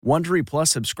Wondery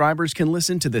Plus subscribers can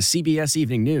listen to the CBS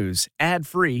Evening News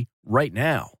ad-free right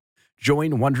now.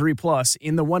 Join Wondery Plus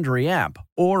in the Wondery app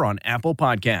or on Apple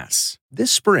Podcasts.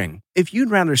 This spring, if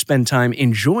you'd rather spend time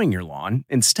enjoying your lawn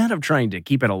instead of trying to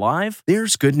keep it alive,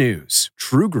 there's good news.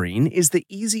 True Green is the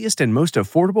easiest and most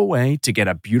affordable way to get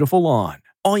a beautiful lawn.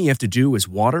 All you have to do is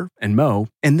water and mow,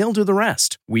 and they'll do the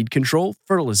rest. Weed control,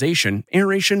 fertilization,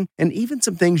 aeration, and even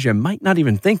some things you might not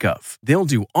even think of. They'll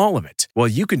do all of it, while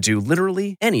you can do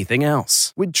literally anything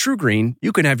else. With True Green,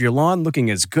 you can have your lawn looking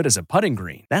as good as a putting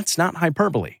green. That's not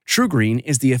hyperbole. True Green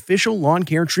is the official lawn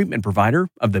care treatment provider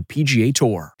of the PGA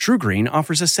Tour. True Green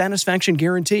offers a satisfaction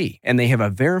guarantee, and they have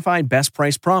a verified best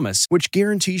price promise, which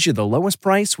guarantees you the lowest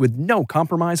price with no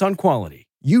compromise on quality.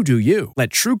 You do you. Let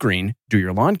True Green do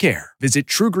your lawn care. Visit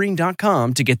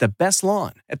truegreen.com to get the best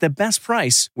lawn at the best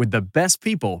price with the best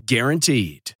people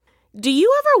guaranteed. Do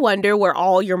you ever wonder where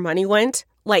all your money went?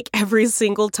 Like every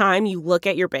single time you look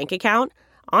at your bank account?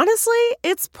 Honestly,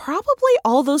 it's probably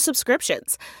all those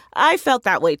subscriptions. I felt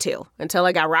that way too, until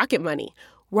I got Rocket Money.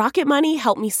 Rocket Money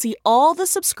helped me see all the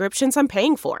subscriptions I'm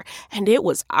paying for, and it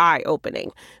was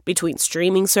eye-opening. Between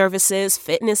streaming services,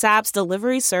 fitness apps,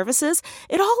 delivery services,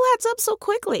 it all adds up so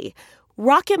quickly.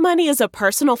 Rocket Money is a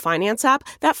personal finance app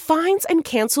that finds and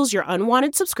cancels your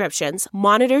unwanted subscriptions,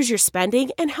 monitors your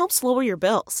spending, and helps lower your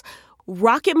bills.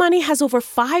 Rocket Money has over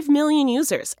 5 million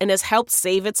users and has helped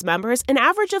save its members an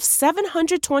average of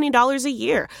 $720 a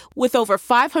year, with over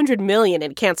 500 million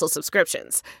in canceled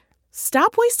subscriptions.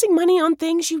 Stop wasting money on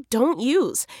things you don't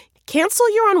use. Cancel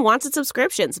your unwanted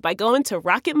subscriptions by going to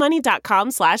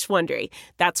rocketmoney.com/Wondery.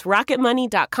 That's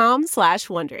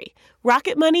rocketmoney.com/Wondery.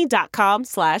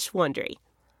 rocketmoney.com/Wondery.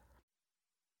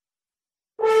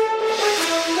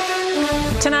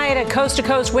 Tonight, a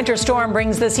coast-to-coast winter storm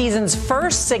brings the season's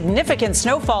first significant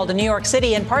snowfall to New York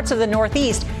City and parts of the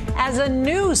Northeast as a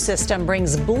new system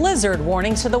brings blizzard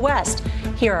warnings to the West.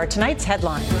 Here are tonight's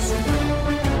headlines.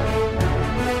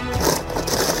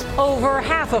 Over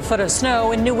half a foot of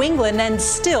snow in New England and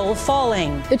still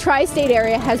falling. The tri-state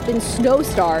area has been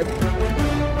snow-starved.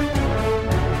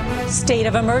 State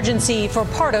of emergency for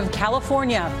part of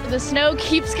California. The snow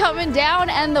keeps coming down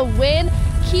and the wind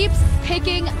keeps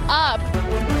picking up.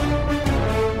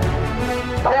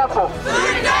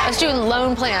 A student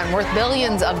loan plan worth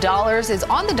billions of dollars is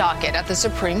on the docket at the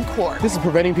Supreme Court. This is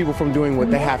preventing people from doing what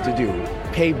they have to do: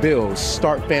 pay bills,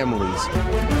 start families.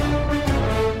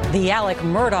 The Alec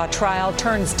Murdaugh trial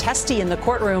turns testy in the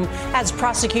courtroom as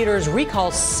prosecutors recall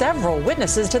several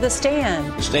witnesses to the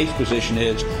stand. The state's position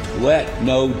is let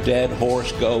no dead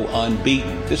horse go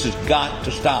unbeaten. This has got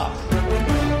to stop.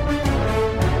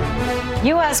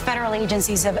 U.S. federal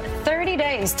agencies have 30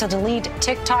 days to delete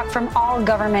TikTok from all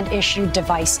government-issued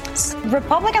devices.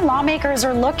 Republican lawmakers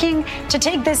are looking to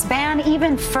take this ban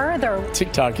even further.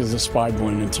 TikTok is a spy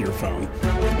going into your phone.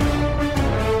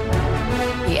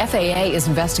 The FAA is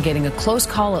investigating a close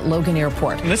call at Logan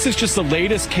Airport. And this is just the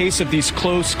latest case of these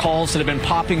close calls that have been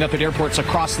popping up at airports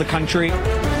across the country.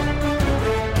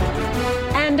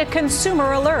 And a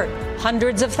consumer alert.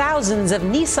 Hundreds of thousands of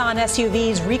Nissan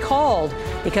SUVs recalled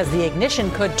because the ignition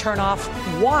could turn off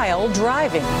while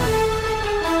driving.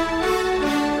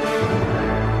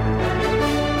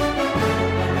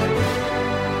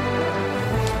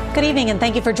 Good evening, and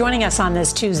thank you for joining us on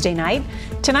this Tuesday night.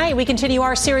 Tonight, we continue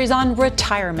our series on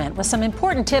retirement with some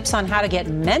important tips on how to get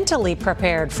mentally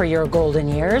prepared for your golden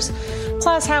years,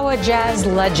 plus how a jazz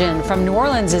legend from New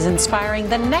Orleans is inspiring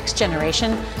the next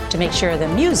generation to make sure the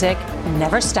music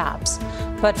never stops.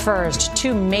 But first,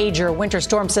 two major winter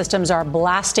storm systems are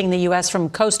blasting the U.S. from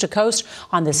coast to coast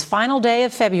on this final day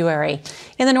of February.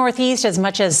 In the Northeast, as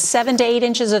much as 7 to 8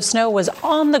 inches of snow was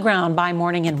on the ground by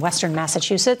morning in western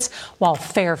Massachusetts, while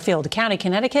Fairfield County,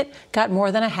 Connecticut, got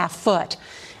more than a half foot.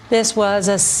 This as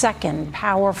a second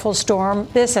powerful storm,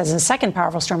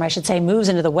 moves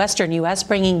into the western U.S.,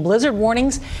 bringing blizzard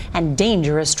warnings and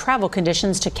dangerous travel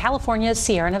conditions to California's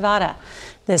Sierra Nevada.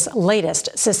 This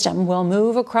latest system will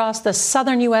move across the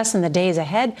southern U.S. in the days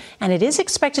ahead, and it is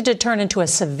expected to turn into a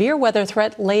severe weather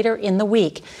threat later in the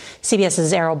week.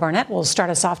 CBS's Errol Burnett will start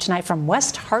us off tonight from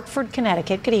West Hartford,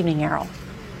 Connecticut. Good evening, Errol.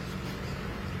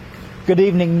 Good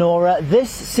evening, Norah. This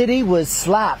city was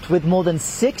slapped with more than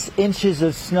 6 inches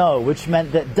of snow, which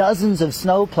meant that dozens of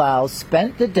snowplows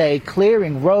spent the day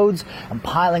clearing roads and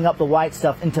piling up the white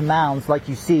stuff into mounds like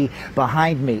you see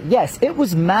behind me. Yes, it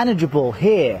was manageable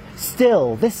here.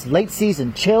 Still, this late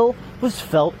season chill was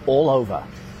felt all over.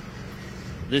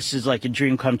 This is like a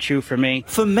dream come true for me.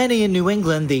 For many in New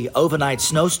England, the overnight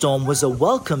snowstorm was a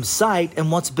welcome sight in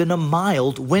what's been a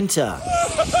mild winter.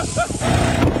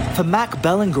 For For Mac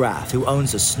Bellingrath, who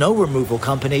owns a snow removal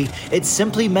company, it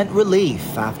simply meant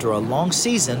relief after a long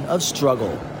season of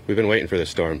struggle. We've been waiting for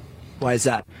this storm. Why is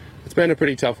that? It's been a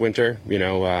pretty tough winter,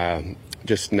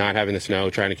 just not having the snow,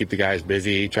 trying to keep the guys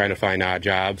busy, trying to find odd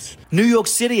jobs. New York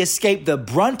City escaped the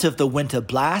brunt of the winter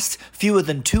blast. Fewer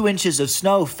than 2 inches of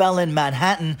snow fell in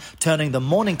Manhattan, turning the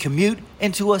morning commute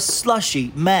into a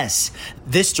slushy mess.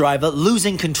 This driver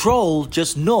losing control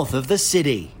just north of the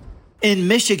city. In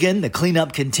Michigan, the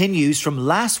cleanup continues from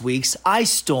last week's ice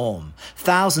storm.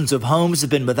 Thousands of homes have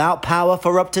been without power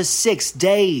for up to 6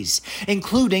 days,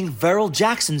 including Verrill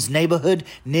Jackson's neighborhood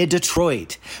near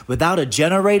Detroit. Without a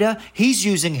generator, he's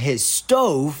using his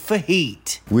stove for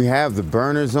heat. We have the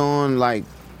burners on,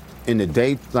 in the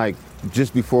day,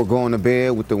 just before going to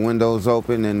bed with the windows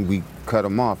open, and we cut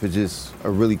them off. It's just a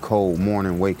really cold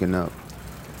morning waking up.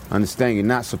 Understand you're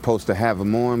not supposed to have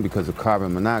them on because of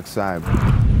carbon monoxide.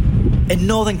 In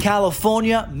Northern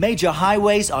California, major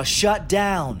highways are shut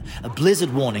down. A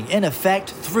blizzard warning in effect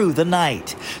through the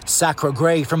night. Sacra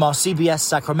Gray from our CBS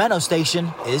Sacramento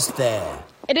station is there.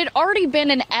 It had already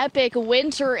been an epic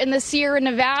winter in the Sierra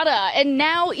Nevada, and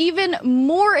now even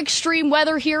more extreme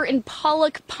weather here in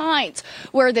Pollock Pines,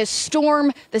 where this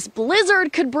storm, this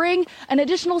blizzard, could bring an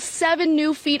additional 7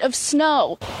 new feet of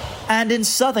snow. And in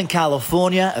Southern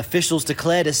California, officials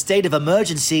declared a state of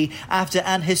emergency after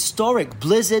an historic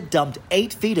blizzard dumped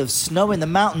 8 feet of snow in the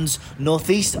mountains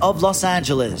northeast of Los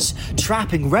Angeles,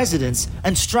 trapping residents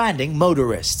and stranding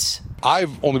motorists.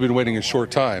 I've only been waiting a short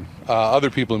time.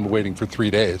 Other people have been waiting for 3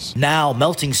 days. Now,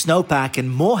 melting snowpack and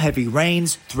more heavy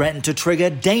rains threaten to trigger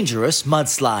dangerous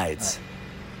mudslides.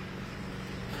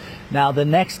 Now, the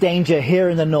next danger here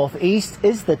in the Northeast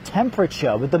is the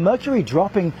temperature. With the mercury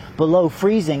dropping below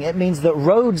freezing, it means that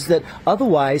roads that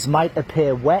otherwise might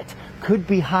appear wet could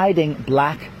be hiding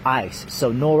black ice.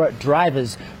 So, Norah,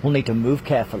 drivers will need to move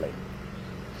carefully.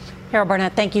 Carol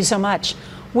Barnett, thank you so much.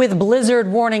 With blizzard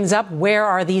warnings up, where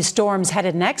are these storms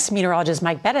headed next? Meteorologist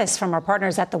Mike Bettis from our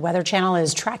partners at the Weather Channel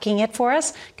is tracking it for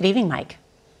us. Good evening, Mike.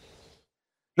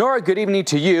 Nora, good evening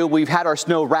to you. We've had our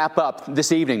snow wrap up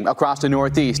this evening across the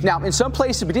Northeast. Now, in some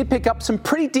places, we did pick up some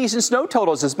pretty decent snow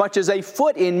totals, as much as a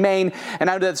foot in Maine. And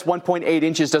I know that's 1.8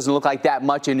 inches doesn't look like that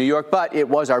much in New York, but it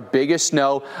was our biggest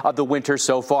snow of the winter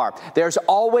so far. There's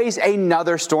always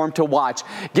another storm to watch.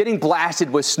 Getting blasted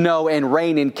with snow and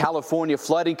rain in California,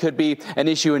 flooding could be an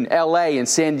issue in L.A. and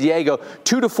San Diego.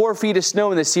 2 to 4 feet of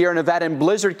snow in the Sierra Nevada and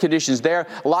blizzard conditions there.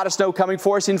 A lot of snow coming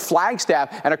for us in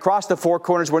Flagstaff and across the Four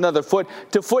Corners, where another foot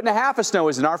to foot and a half of snow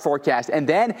is in our forecast. And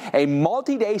then a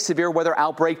multi-day severe weather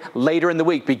outbreak later in the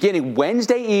week. Beginning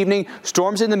Wednesday evening,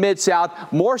 storms in the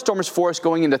Mid-South, more storms for us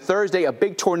going into Thursday, a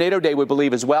big tornado day, we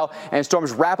believe, as well. And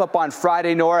storms wrap up on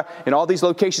Friday, Nora, in all these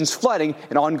locations, flooding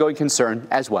an ongoing concern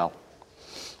as well.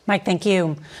 Mike, thank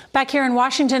you. Back here in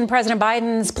Washington, President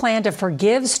Biden's plan to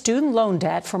forgive student loan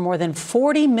debt for more than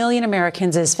 40 million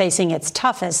Americans is facing its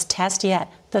toughest test yet,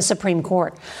 the Supreme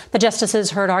Court. The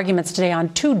justices heard arguments today on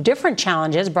 2 different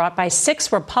challenges brought by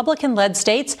 6 Republican-led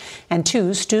states and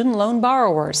 2 student loan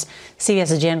borrowers.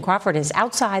 CBS's Jan Crawford is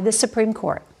outside the Supreme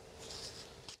Court.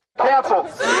 Cancel.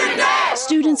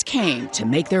 Students came to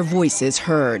make their voices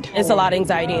heard. It's a lot of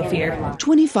anxiety and fear.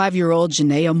 25-year-old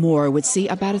Janaea Moore would see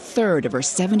about a third of her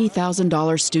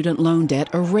 $70,000 student loan debt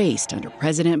erased under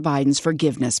President Biden's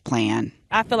forgiveness plan.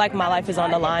 I feel like my life is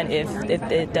on the line if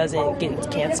it doesn't get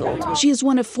canceled. She is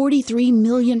one of 43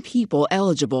 million people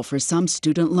eligible for some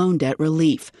student loan debt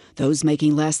relief. Those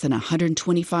making less than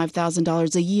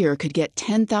 $125,000 a year could get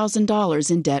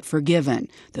 $10,000 in debt forgiven.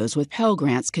 Those with Pell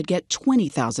Grants could get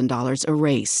 $20,000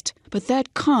 erased. But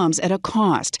that comes at a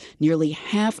cost, nearly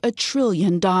 $500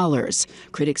 billion.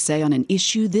 Critics say on an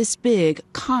issue this big,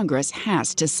 Congress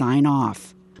has to sign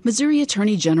off. Missouri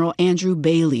Attorney General Andrew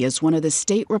Bailey is one of the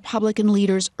state Republican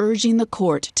leaders urging the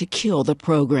court to kill the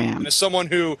program. And as someone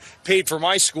who paid for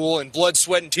my school in blood,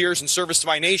 sweat, and tears in service to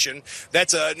my nation,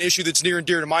 that's an issue that's near and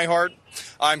dear to my heart.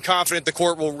 I'm confident the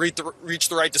court will reach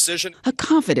the right decision. A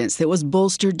confidence that was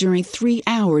bolstered during 3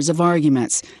 hours of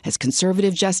arguments, as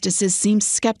conservative justices seemed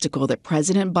skeptical that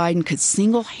President Biden could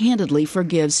single-handedly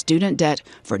forgive student debt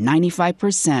for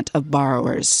 95% of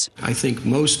borrowers. I think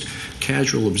most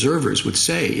casual observers would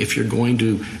say if you're going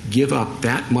to give up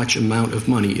that much amount of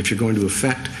money, if you're going to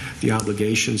affect the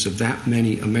obligations of that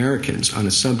many Americans on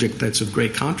a subject that's of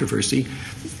great controversy,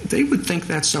 they would think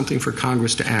that's something for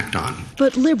Congress to act on.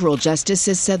 But liberal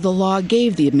justices said the law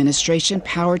gave the administration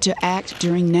power to act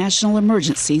during national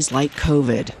emergencies like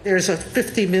COVID. There's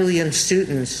 50 million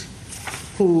students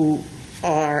who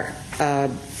are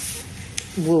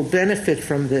will benefit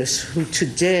from this, who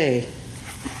today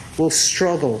will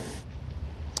struggle.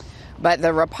 But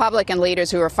the Republican leaders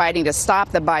who are fighting to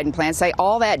stop the Biden plan say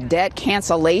all that debt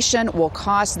cancellation will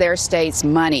cost their states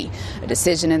money. A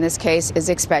decision in this case is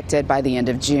expected by the end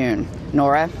of June.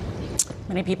 Norah?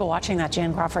 Many people watching that,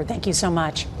 Jan Crawford. Thank you so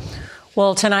much.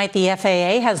 Well, tonight the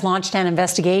FAA has launched an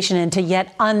investigation into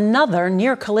yet another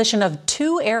near collision of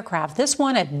two aircraft, this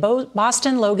one at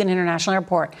Boston Logan International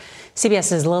Airport.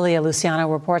 CBS's Lilia Luciano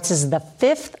reports this is the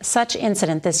fifth such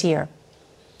incident this year.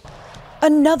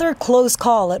 Another close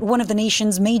call at one of the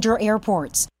nation's major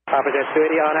airports.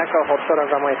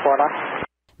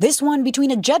 This one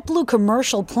between a JetBlue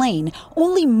commercial plane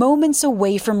only moments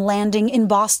away from landing in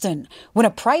Boston when a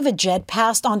private jet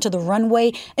passed onto the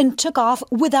runway and took off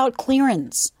without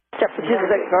clearance.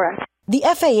 The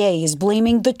FAA is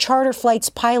blaming the charter flight's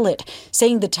pilot,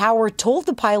 saying the tower told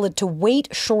the pilot to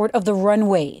wait short of the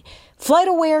runway.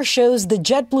 FlightAware shows the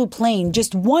JetBlue plane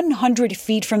just 100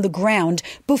 feet from the ground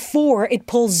before it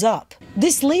pulls up.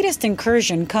 This latest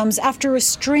incursion comes after a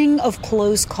string of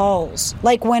close calls,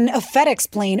 like when a FedEx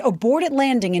plane aborted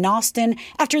landing in Austin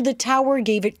after the tower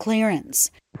gave it clearance.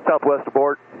 Southwest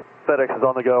abort. FedEx is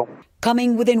on the go.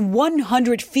 Coming within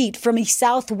 100 feet from a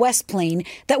Southwest plane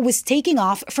that was taking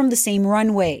off from the same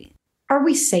runway. Are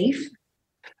we safe?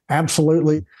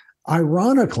 Absolutely.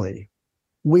 Ironically,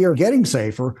 we are getting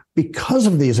safer because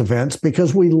of these events,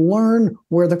 because we learn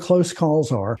where the close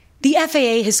calls are. The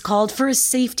FAA has called for a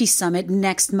safety summit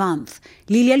next month.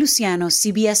 Lilia Luciano,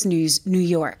 CBS News, New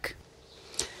York.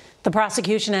 The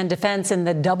prosecution and defense in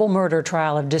the double murder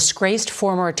trial of disgraced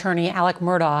former attorney Alex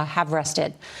Murdaugh have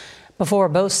rested. Before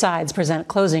both sides present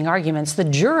closing arguments, the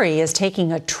jury is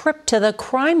taking a trip to the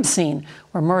crime scene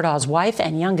where Murdaugh's wife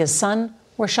and youngest son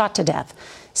were shot to death.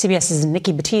 CBS's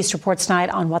Nikki Batiste reports tonight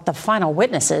on what the final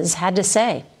witnesses had to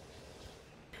say.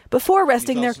 Before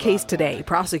resting their case today,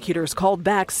 prosecutors called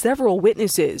back several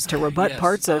witnesses to rebut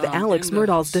parts of Alex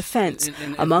Murdaugh's defense,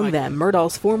 among them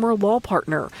Murdaugh's former law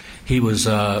partner. He was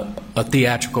a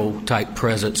theatrical type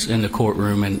presence in the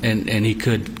courtroom, and he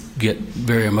could get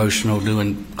very emotional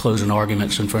doing closing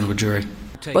arguments in front of a jury.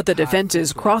 But the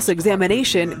defense's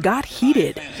cross-examination got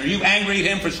heated. Are you angry at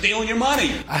him for stealing your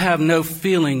money? I have no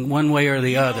feeling one way or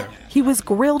the other. He was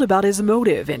grilled about his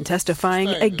motive in testifying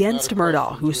against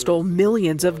Murdaugh, who stole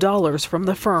millions of dollars from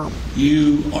the firm.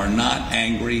 You are not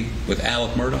angry with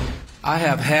Alex Murdaugh? I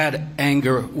have had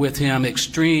anger with him,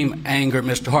 extreme anger,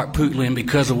 Mr. Hart-Pootlian,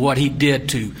 because of what he did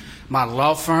to my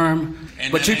law firm.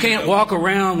 But you can't walk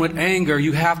around with anger.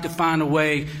 You have to find a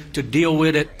way to deal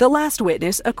with it. The last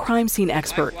witness, a crime scene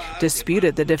expert,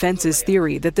 disputed the defense's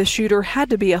theory that the shooter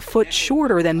had to be a foot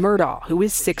shorter than Murdaugh, who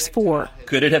is 6'4".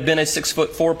 Could it have been a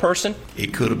 6'4" person?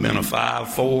 It could have been a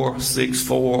 5'4",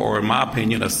 6'4", or in my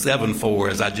opinion, a 7'4",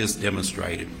 as I just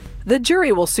demonstrated. The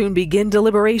jury will soon begin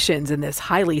deliberations in this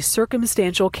highly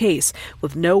circumstantial case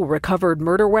with no recovered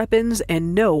murder weapons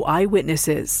and no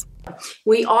eyewitnesses.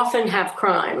 We often have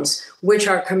crimes which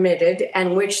are committed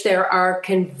and which there are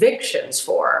convictions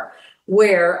for,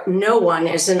 where no one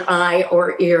is an eye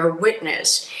or ear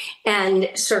witness, and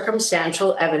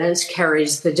circumstantial evidence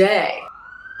carries the day.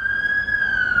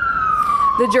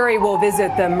 The jury will visit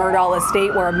the Murdaugh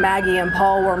estate where Maggie and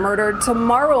Paul were murdered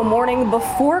tomorrow morning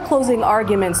before closing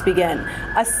arguments begin.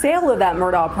 A sale of that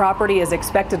Murdaugh property is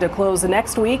expected to close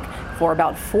next week for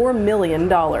about $4 million.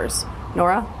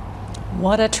 Norah?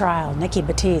 What a trial. Nikki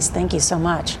Batiste, thank you so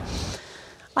much.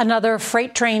 Another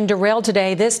freight train derailed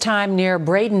today, this time near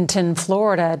Bradenton,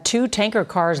 Florida. Two tanker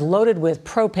cars loaded with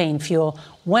propane fuel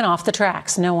went off the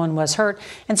tracks. No one was hurt,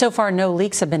 and so far no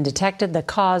leaks have been detected. The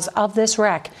cause of this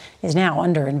wreck is now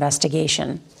under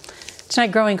investigation.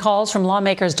 Tonight, growing calls from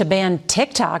lawmakers to ban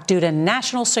TikTok due to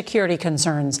national security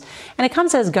concerns. And it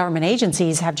comes as government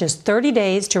agencies have just 30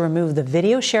 days to remove the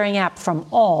video sharing app from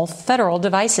all federal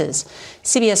devices.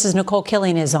 CBS's Nicole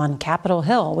Killing is on Capitol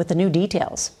Hill with the new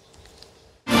details.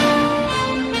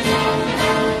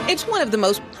 It's one of the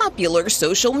most popular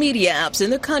social media apps in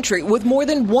the country with more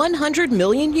than 100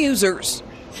 million users.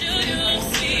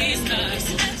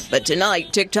 But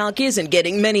tonight, TikTok isn't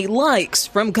getting many likes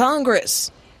from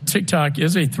Congress. TikTok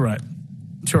is a threat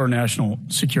to our national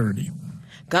security.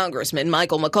 Congressman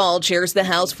Michael McCall chairs the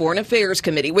House Foreign Affairs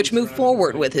Committee, which moved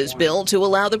forward with his bill to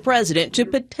allow the president to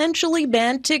potentially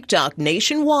ban TikTok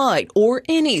nationwide or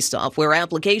any software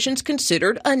applications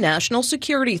considered a national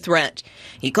security threat.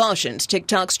 He cautions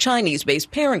TikTok's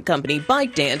Chinese-based parent company,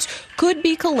 ByteDance, could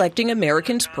be collecting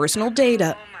Americans' personal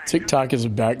data. TikTok is a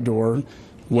backdoor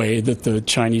way that the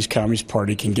Chinese Communist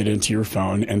Party can get into your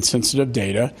phone and sensitive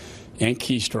data and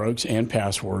keystrokes and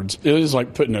passwords. It is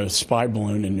like putting a spy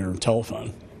balloon in your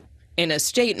telephone. In a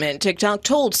statement, TikTok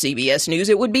told CBS News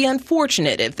it would be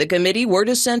unfortunate if the committee were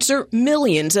to censor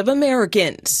millions of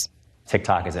Americans.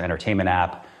 TikTok is an entertainment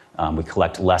app. We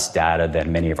collect less data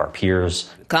than many of our peers.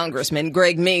 Congressman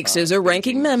Greg Meeks is a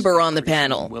ranking member on the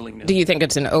panel. Do you think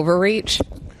it's an overreach?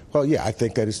 Well, yeah, I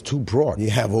think that it's too broad. You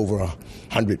have over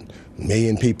 100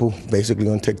 million people basically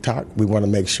on TikTok. We want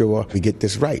to make sure we get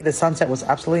this right. The sunset was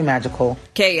absolutely magical.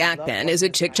 Kay Akpen is a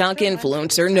TikTok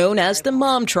influencer known as the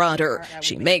Mom Trotter.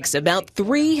 She makes about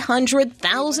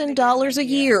 $300,000 a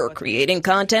year creating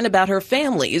content about her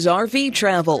family's RV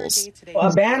travels.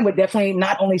 A ban would definitely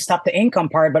not only stop the income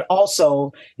part, but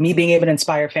also me being able to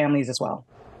inspire families as well.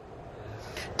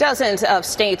 Dozens of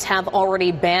states have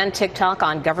already banned TikTok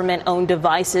on government-owned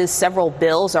devices. Several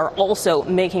bills are also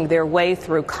making their way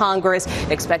through Congress.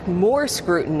 Expect more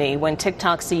scrutiny when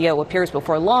TikTok CEO appears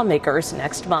before lawmakers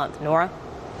next month. Norah?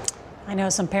 I know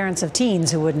some parents of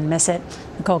teens who wouldn't miss it.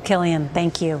 Nicole Killian,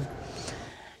 thank you.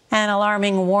 An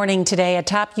alarming warning today. A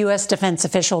top U.S. defense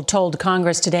official told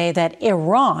Congress today that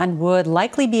Iran would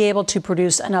likely be able to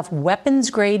produce enough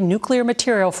weapons-grade nuclear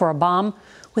material for a bomb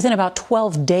within about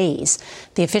 12 days.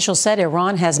 The official said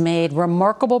Iran has made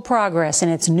remarkable progress in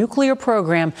its nuclear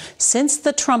program since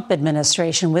the Trump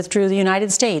administration withdrew the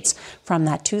United States from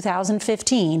that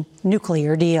 2015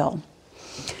 nuclear deal.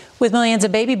 With millions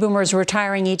of baby boomers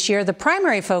retiring each year, the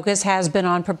primary focus has been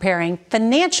on preparing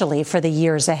financially for the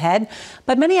years ahead.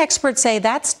 But many experts say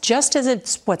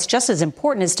what's just as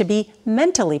important is to be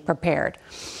mentally prepared.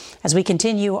 As we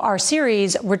continue our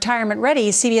series, Retirement Ready,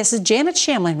 CBS's Janet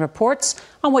Shamlin reports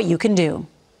on what you can do.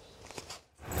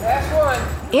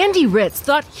 Andy Ritz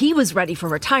thought he was ready for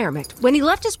retirement when he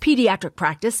left his pediatric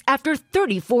practice after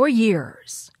 34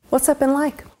 years. What's that been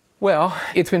like? Well,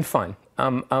 it's been fun.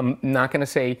 I'm not going to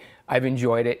say I've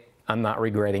enjoyed it. I'm not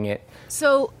regretting it.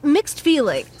 So, mixed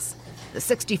feelings. The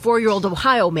 64-year-old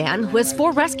Ohio man who has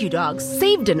 4 rescue dogs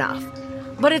saved enough.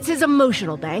 But it's his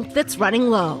emotional bank that's running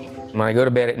low. When I go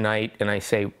to bed at night and I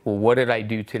say, well, what did I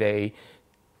do today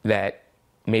that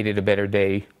made it a better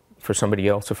day for somebody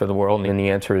else or for the world? And the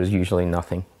answer is usually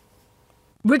nothing.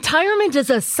 Retirement is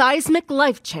a seismic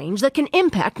life change that can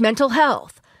impact mental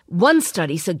health. One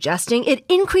study suggesting it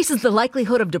increases the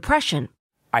likelihood of depression.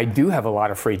 I do have a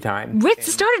lot of free time.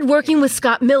 Ritz started working with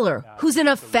Scott Miller, who's in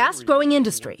a fast-growing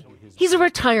industry. He's a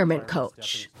retirement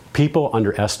coach. People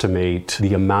underestimate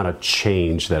the amount of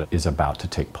change that is about to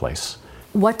take place.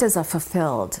 What does a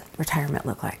fulfilled retirement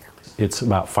look like? It's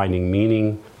about finding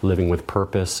meaning, living with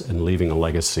purpose, and leaving a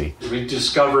legacy.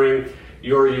 Rediscovering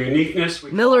your uniqueness.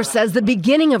 Miller says the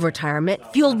beginning of retirement,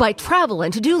 fueled by travel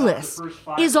and to-do lists,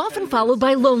 is often followed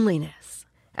by loneliness.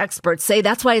 Experts say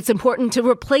that's why it's important to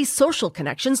replace social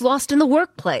connections lost in the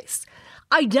workplace.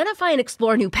 Identify and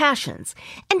explore new passions,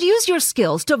 and use your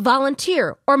skills to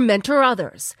volunteer or mentor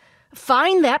others.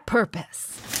 Find that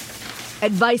purpose.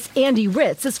 Advice Andy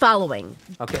Ritz is following.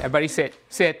 Okay, everybody sit.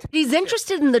 He's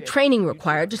interested in the training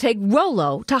required to take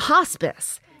Rolo to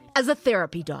hospice as a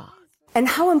therapy dog. And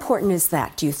how important is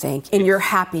that, do you think, in your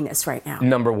happiness right now?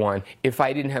 Number one, if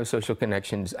I didn't have social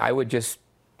connections, I would just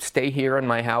stay here in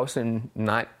my house and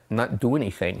not do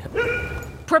anything.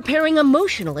 Preparing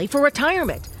emotionally for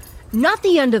retirement. Not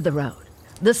the end of the road.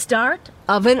 The start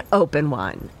of an open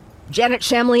one. Janet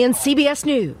Shamlian, CBS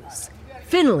News,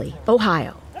 Findlay,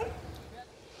 Ohio.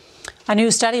 A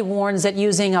new study warns that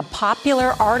using a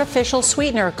popular artificial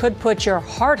sweetener could put your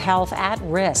heart health at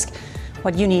risk.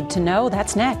 What you need to know,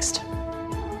 that's next.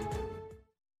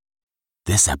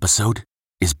 This episode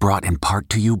is brought in part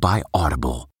to you by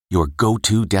Audible, your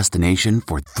go-to destination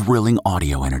for thrilling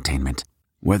audio entertainment.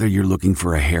 Whether you're looking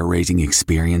for a hair-raising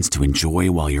experience to enjoy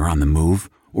while you're on the move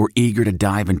or eager to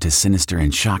dive into sinister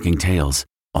and shocking tales,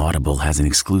 Audible has an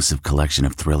exclusive collection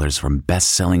of thrillers from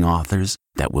best-selling authors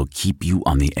that will keep you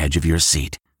on the edge of your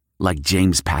seat. Like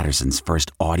James Patterson's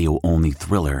first audio-only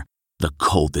thriller, The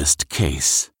Coldest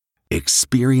Case.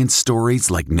 Experience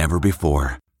stories like never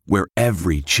before, where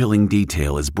every chilling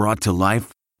detail is brought to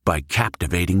life by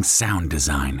captivating sound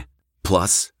design.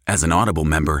 Plus, as an Audible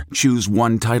member, choose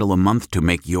one title a month to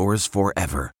make yours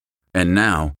forever. And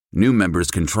now, new members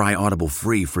can try Audible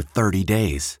free for 30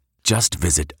 days. Just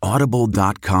visit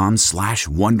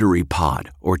audible.com/WonderyPod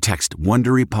or text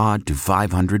WonderyPod to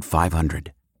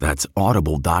 500-500. That's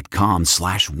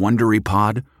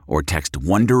audible.com/WonderyPod or text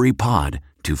WonderyPod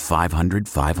to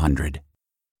 500-500.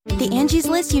 The Angie's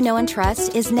List you know and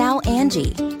trust is now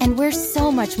Angie, and we're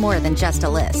so much more than just a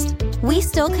list. We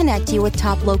still connect you with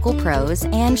top local pros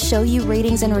and show you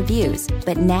ratings and reviews,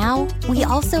 but now we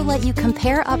also let you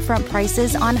compare upfront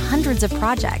prices on hundreds of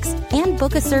projects and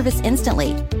book a service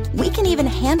instantly. We can even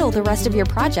handle the rest of your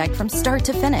project from start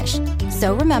to finish.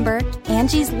 So remember,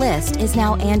 Angie's List is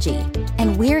now Angie,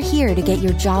 and we're here to get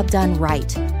your job done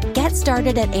right. Get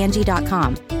started at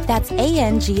Angie.com. That's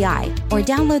ANGI, or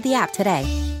download the app today.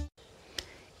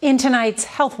 In tonight's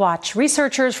Health Watch,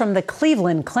 researchers from the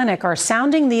Cleveland Clinic are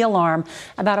sounding the alarm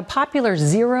about a popular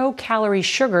zero-calorie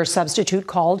sugar substitute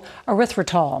called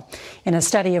erythritol. In a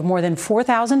study of more than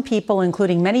 4,000 people,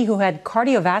 including many who had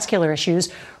cardiovascular issues,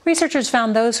 researchers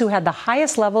found those who had the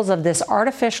highest levels of this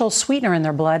artificial sweetener in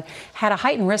their blood had a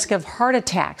heightened risk of heart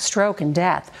attack, stroke, and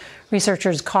death.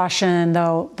 Researchers caution,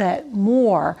 though, that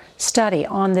more study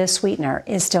on this sweetener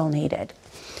is still needed.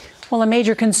 Well, a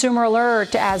major consumer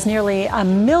alert as nearly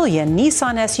 1 million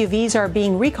Nissan SUVs are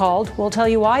being recalled. We'll tell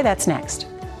you why. That's next.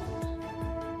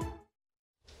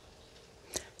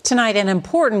 Tonight, an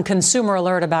important consumer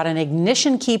alert about an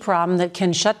ignition key problem that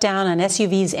can shut down an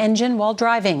SUV's engine while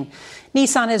driving.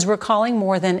 Nissan is recalling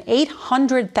more than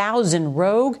 800,000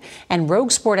 Rogue and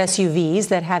Rogue Sport SUVs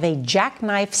that have a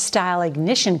jackknife-style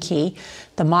ignition key.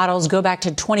 The models go back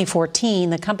to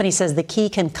 2014. The company says the key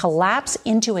can collapse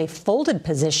into a folded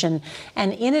position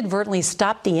and inadvertently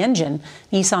stop the engine.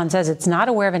 Nissan says it's not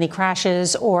aware of any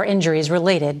crashes or injuries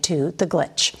related to the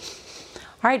glitch.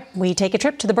 All right, we take a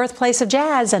trip to the birthplace of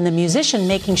jazz and the musician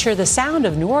making sure the sound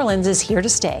of New Orleans is here to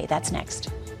stay. That's next.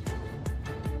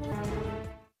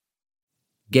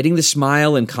 Getting the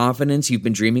smile and confidence you've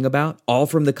been dreaming about, all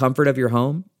from the comfort of your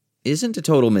home, isn't a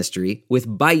total mystery with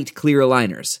Byte clear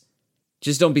aligners.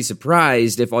 Just don't be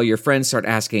surprised if all your friends start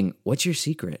asking, "What's your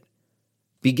secret?"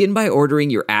 Begin by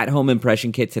ordering your at-home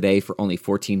impression kit today for only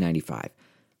 $14.95.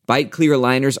 Byte clear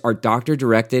aligners are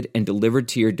doctor-directed and delivered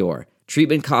to your door.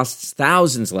 Treatment costs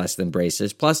thousands less than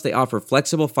braces, plus they offer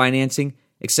flexible financing,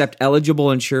 accept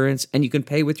eligible insurance, and you can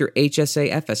pay with your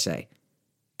HSA FSA.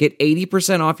 Get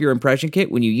 80% off your impression kit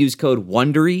when you use code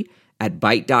WONDERY at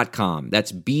Byte.com.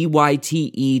 That's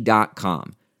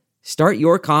BYTE.com. Start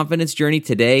your confidence journey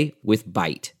today with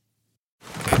Byte.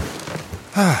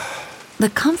 The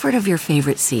comfort of your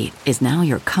favorite seat is now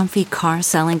your comfy car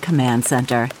selling command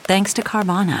center, thanks to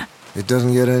Carvana. It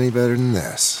doesn't get any better than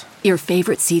this. Your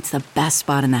favorite seat's the best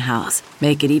spot in the house.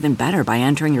 Make it even better by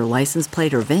entering your license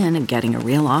plate or VIN and getting a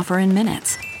real offer in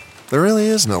minutes. There really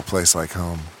is no place like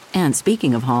home. And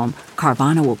speaking of home,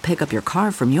 Carvana will pick up your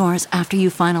car from yours after you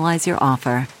finalize your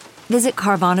offer. Visit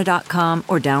Carvana.com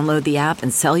or download the app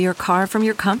and sell your car from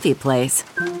your comfy place.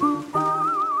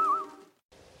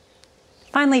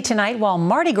 Finally tonight, while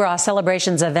Mardi Gras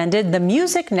celebrations have ended, the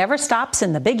music never stops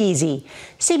in the Big Easy.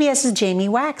 CBS's Jamie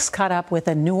Wax caught up with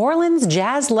a New Orleans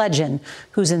jazz legend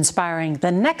who's inspiring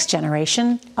the next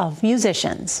generation of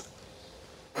musicians.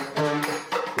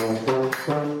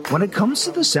 When it comes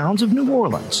to the sounds of New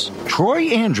Orleans, Troy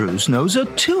Andrews knows a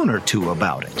tune or two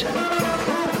about it.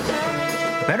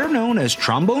 Better known as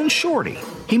Trombone Shorty,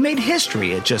 he made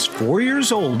history at just 4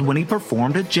 years old when he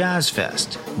performed at Jazz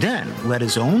Fest, then led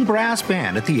his own brass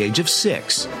band at the age of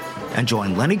 6, and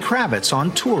joined Lenny Kravitz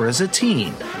on tour as a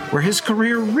teen, where his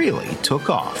career really took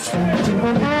off.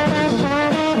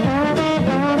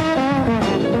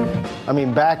 I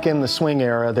mean, back in the swing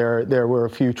era, there were a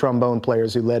few trombone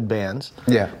players who led bands.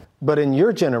 Yeah. But in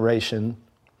your generation,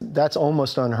 that's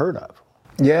almost unheard of.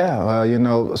 Yeah, you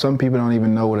know, some people don't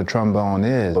even know what a trombone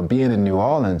is. But being in New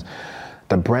Orleans,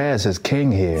 the brass is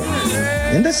king here.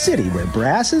 In the city where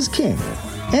brass is king,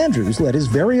 Andrews led his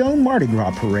very own Mardi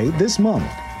Gras parade this month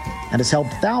and has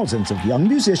helped thousands of young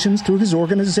musicians through his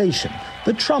organization,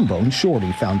 the Trombone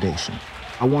Shorty Foundation.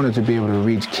 I wanted to be able to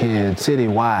reach kids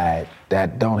citywide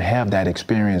that don't have that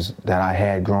experience that I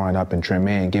had growing up in Treme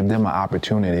and give them an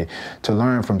opportunity to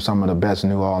learn from some of the best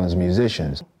New Orleans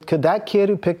musicians. Could that kid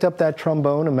who picked up that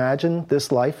trombone imagine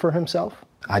this life for himself?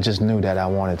 I just knew that I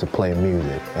wanted to play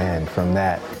music, and from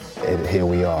that, here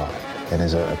we are, and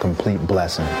it's a complete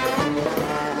blessing.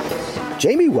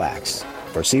 Jamie Wax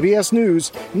for CBS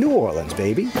News, New Orleans,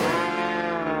 baby.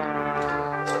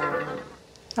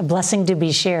 A blessing to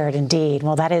be shared, indeed.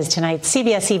 Well, that is tonight's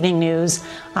CBS Evening News.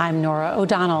 I'm Norah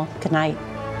O'Donnell. Good night.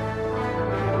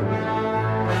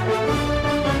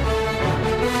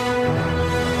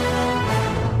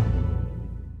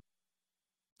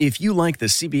 If you like the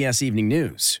CBS Evening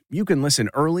News, you can listen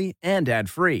early and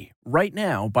ad-free right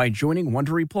now by joining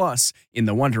Wondery Plus in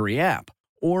the Wondery app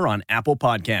or on Apple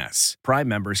Podcasts. Prime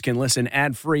members can listen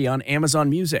ad-free on Amazon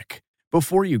Music.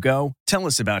 Before you go, tell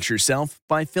us about yourself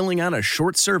by filling out a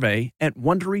short survey at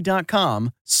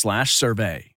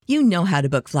Wondery.com/survey. you know how to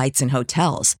book flights and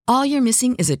hotels. All you're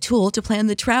missing is a tool to plan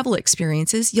the travel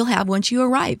experiences you'll have once you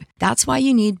arrive. That's why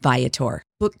you need Viator.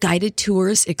 Book guided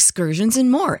tours, excursions,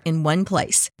 and more in one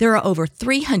place. There are over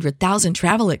 300,000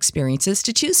 travel experiences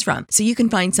to choose from, so you can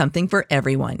find something for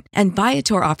everyone. And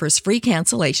Viator offers free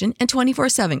cancellation and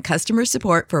 24/7 customer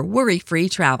support for worry-free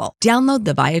travel. Download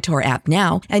the Viator app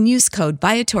now and use code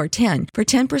Viator10 for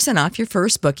 10% off your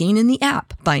first booking in the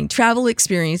app. Find travel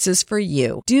experiences for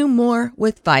you. Do more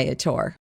with Viator.